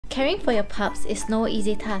Caring for your pups is no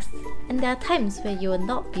easy task, and there are times where you will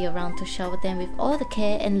not be around to shower them with all the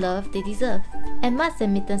care and love they deserve. At Mutts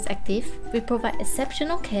Mittens Active, we provide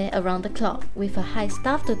exceptional care around the clock with a high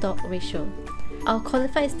staff-to-dog ratio. Our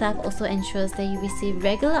qualified staff also ensures that you receive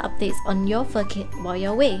regular updates on your fur kit while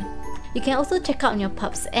you're away. You can also check out on your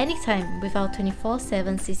pups anytime with our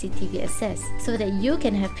 24/7 CCTV access so that you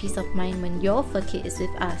can have peace of mind when your fur kit is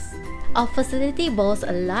with us. Our facility boasts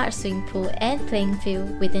a large swimming pool and playing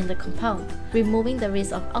field within the compound, removing the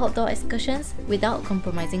risk of outdoor excursions without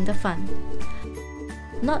compromising the fun.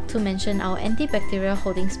 Not to mention our antibacterial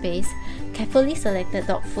holding space, carefully selected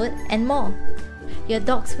dog food, and more. Your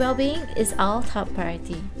dog's well-being is our top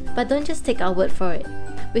priority. But don't just take our word for it.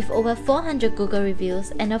 With over 400 Google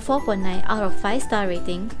reviews and a 4.9 out of 5-star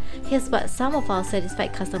rating, here's what some of our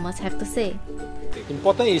satisfied customers have to say.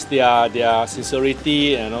 Important is their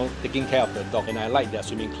sincerity and taking care of the dog, and I like their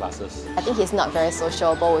swimming classes. I think he's not very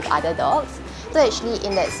sociable with other dogs. So actually,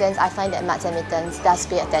 in that sense, I find that Mutts Mittens does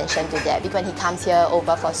pay attention to that. Because when he comes here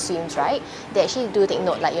over for swims, right, they actually do take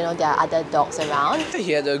note, like, there are other dogs around.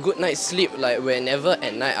 He had a good night's sleep. Like, whenever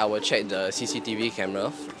at night I will check the CCTV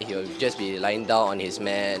camera, he'll just be lying down on his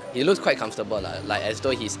mat. He looks quite comfortable, like as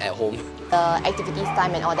though he's at home. The activities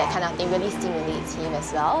time and all that kind of thing really stimulates him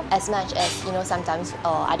as well. As much as, sometimes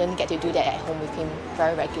I don't get to do that at home with him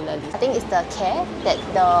very regularly. I think it's the care that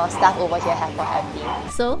the staff over here have for him.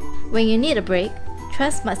 So, when you need a break,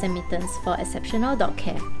 trust Mutts Mittens for exceptional dog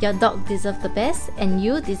care. Your dog deserves the best and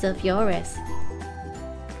you deserve your rest.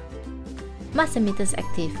 Mutts Mittens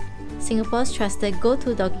Active, Singapore's trusted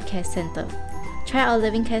go-to doggy care centre. Try our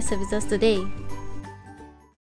loving care services today.